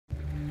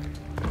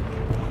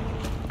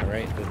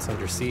Alright, it's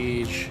under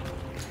siege.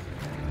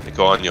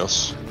 Nico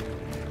años.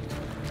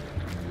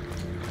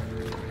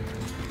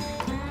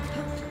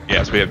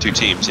 Yes, we have 2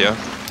 teams, yeah?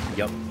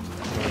 Yup.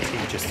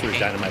 He just threw a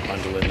dynamite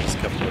bundle in. There's a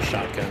couple of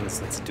shotguns.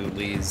 That's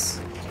dualies.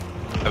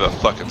 I have a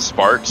fucking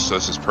spark, so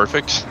this is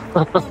perfect.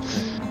 I'm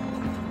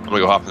gonna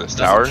go hop in this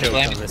tower.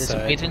 There's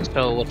some pigeons,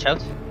 so watch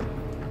out.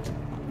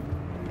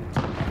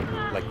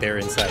 Like they're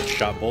inside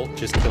shot bolt.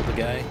 Just killed the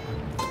guy.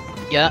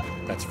 Yeah.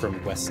 That's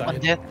from west side. One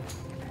dead.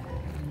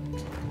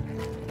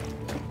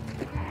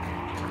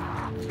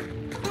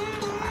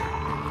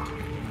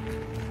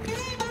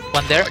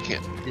 One there. I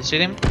can't. Did you see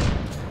him?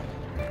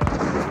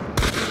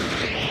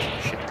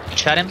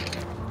 Shot him.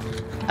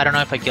 I don't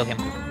know if I killed him.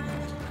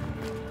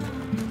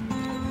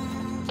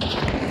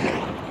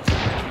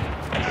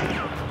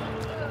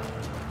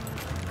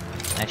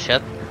 Nice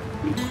shot.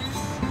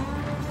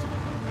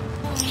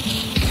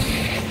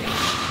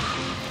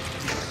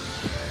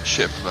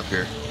 Shit from up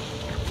here.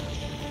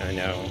 I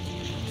know.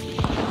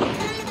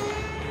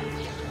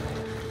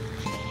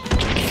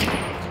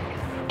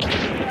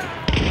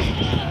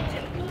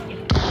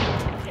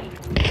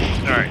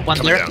 Alright. One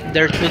there. Down.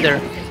 There are 2 there.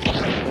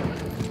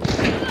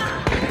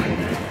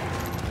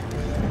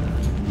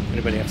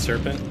 Anybody have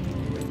serpent?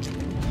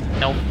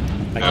 No.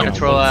 I I'm gonna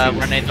throw a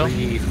grenade.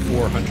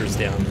 3-4 hunters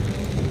down.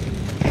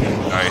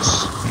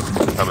 Nice.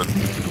 Coming.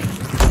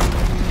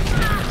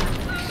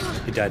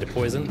 He died to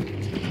poison.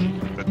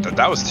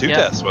 That was 2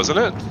 deaths, wasn't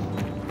it?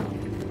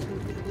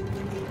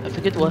 I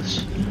think it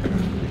was.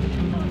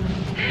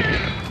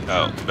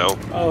 Oh, no.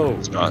 Oh,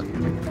 It's not.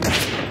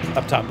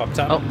 up top, up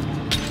top. Oh.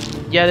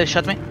 Yeah, they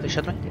shot me. They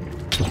shot me.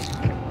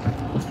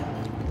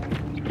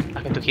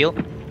 I got to heal.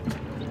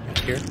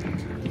 Here.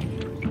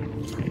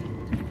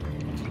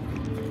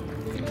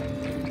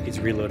 He's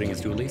reloading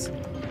his dualies.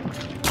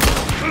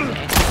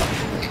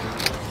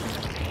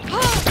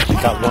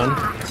 Got one.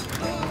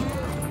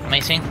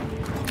 Amazing.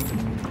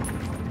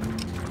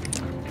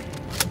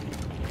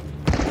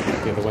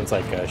 The other one's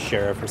like a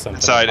sheriff or something.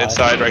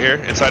 Inside right here.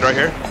 Inside right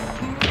here.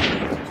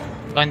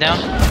 Going down.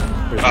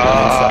 There's one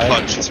inside.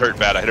 Fuck, she's hurt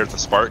bad. I hit her with the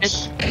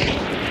sparks.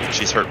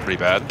 She's hurt pretty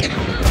bad.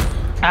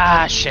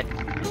 Ah, shit.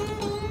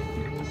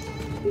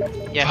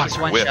 Yeah, Fuck, he's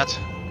one whipped. shot.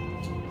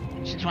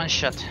 He's one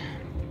shot.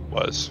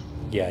 Was.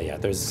 Yeah.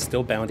 There's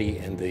still bounty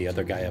and the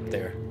other guy up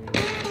there.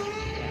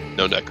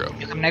 No necro.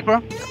 You have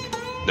necro?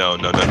 No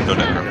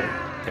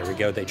necro. There we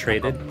go. They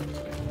traded.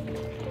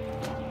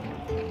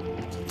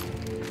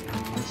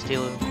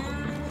 Still.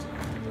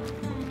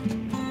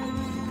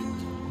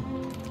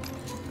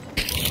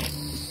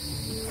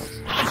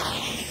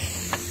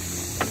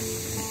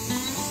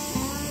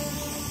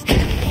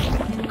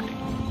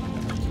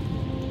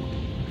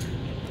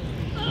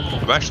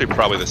 I'm actually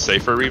probably the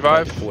safer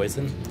revive.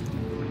 Poison.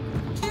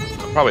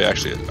 I'm probably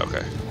actually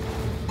okay.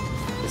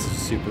 This is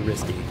super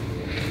risky.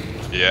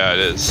 Yeah, it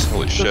is.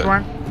 Holy shit. Good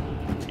one.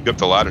 You go up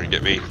the ladder and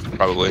get me,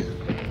 probably.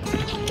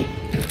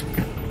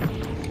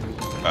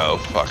 Oh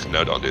fuck!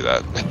 No, don't do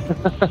that.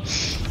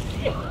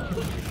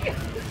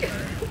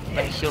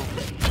 I heal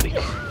quick.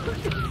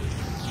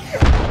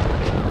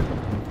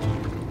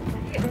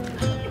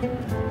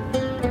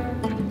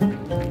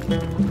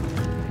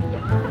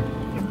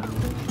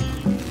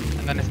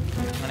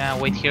 I'm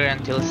gonna wait here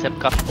until Seb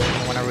comes.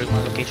 I wanna read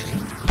my location.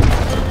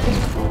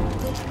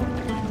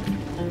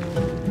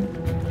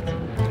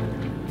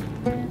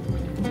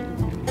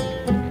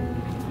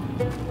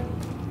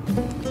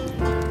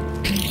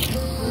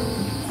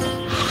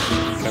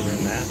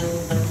 Covering that.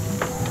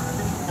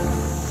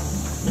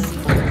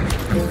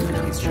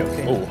 He's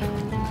choking. Oh.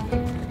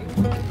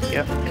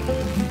 Yep.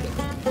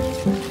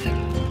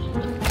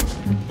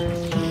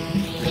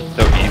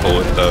 So evil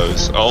with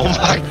those. Oh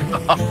my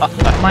god.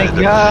 Oh my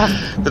god.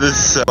 That is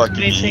so fucking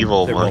Amazing.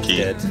 evil, They're monkey.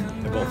 both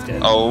dead. They're both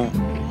dead. Oh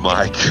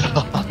my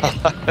god.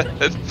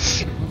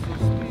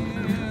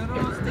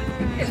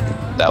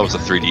 That was a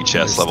 3D chess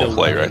There's level still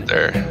play one. right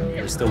there.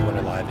 There's still one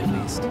alive at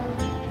least.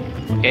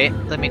 Okay,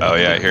 let me. Oh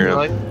yeah, I hear him.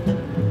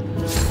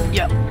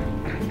 Yeah,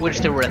 we're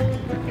still running.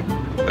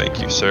 Thank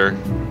you, sir.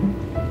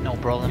 No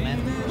problem, man.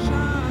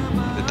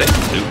 Did they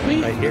loot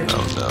me? Right here.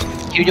 Oh no.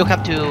 You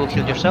have to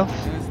heal yourself.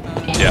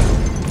 Yeah.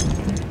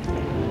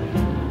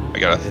 I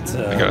got It's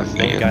a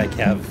thing. one guy,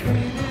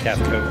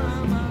 Cavco.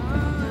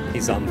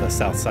 He's on the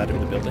south side of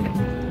the building.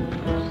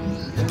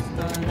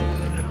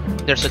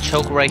 There's a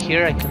choke right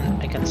here. I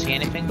can't see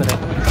anything, but I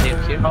can see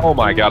it here. Oh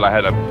my god, I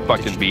had a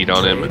fucking beat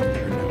on him.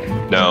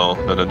 No.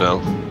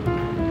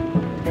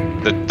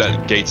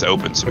 That gate's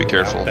open, so be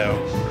careful. Though.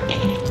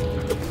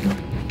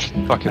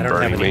 Fucking I don't have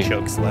burning any me.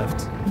 chokes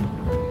left.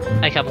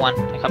 I have one,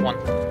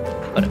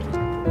 but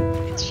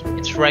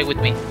it's right with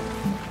me.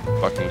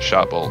 Fucking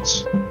shot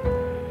bolts.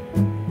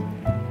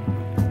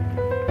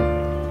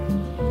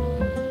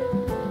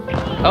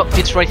 Oh,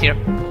 it's right here.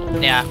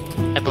 Yeah,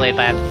 I played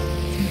bad.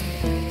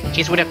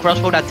 He's with a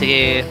crossbow at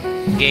the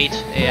gate,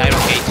 iron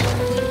gate.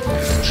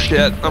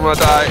 Shit, I'm gonna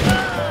die.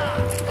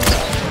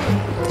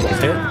 Both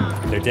hit.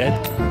 They're dead.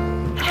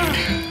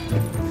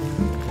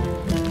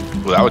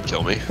 Well, that would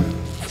kill me.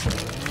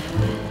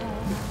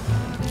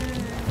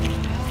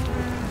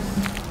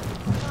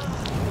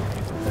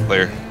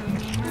 Clear.